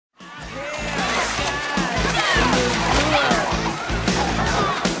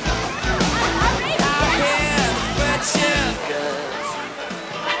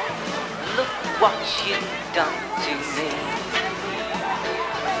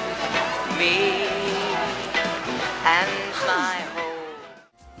be, and my whole...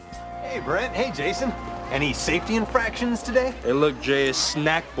 Hey, Brent. Hey, Jason. Any safety infractions today? Hey, look, Jay, is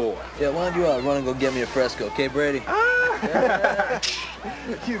snack boy. Yeah, why don't you run and go get me a Fresco, okay, Brady?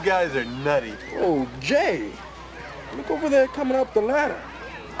 You guys are nutty. Oh, Jay, look over there coming up the ladder.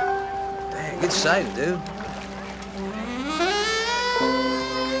 Dang, good sight, dude.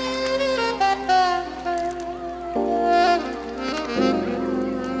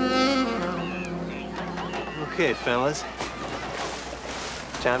 Okay, fellas.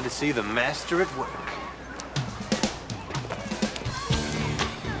 Time to see the master at work.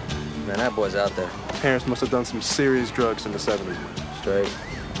 Man, that boy's out there. Parents must have done some serious drugs in the 70s. Straight.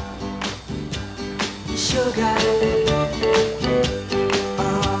 Sugar,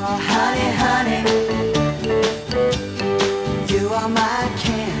 oh honey, honey, you are my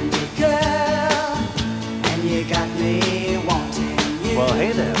candy girl, and you got me wanting you. Well,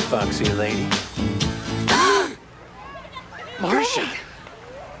 hey there, foxy lady. Marcia!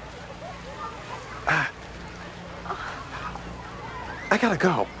 I gotta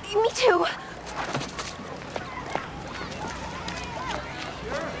go. Me too.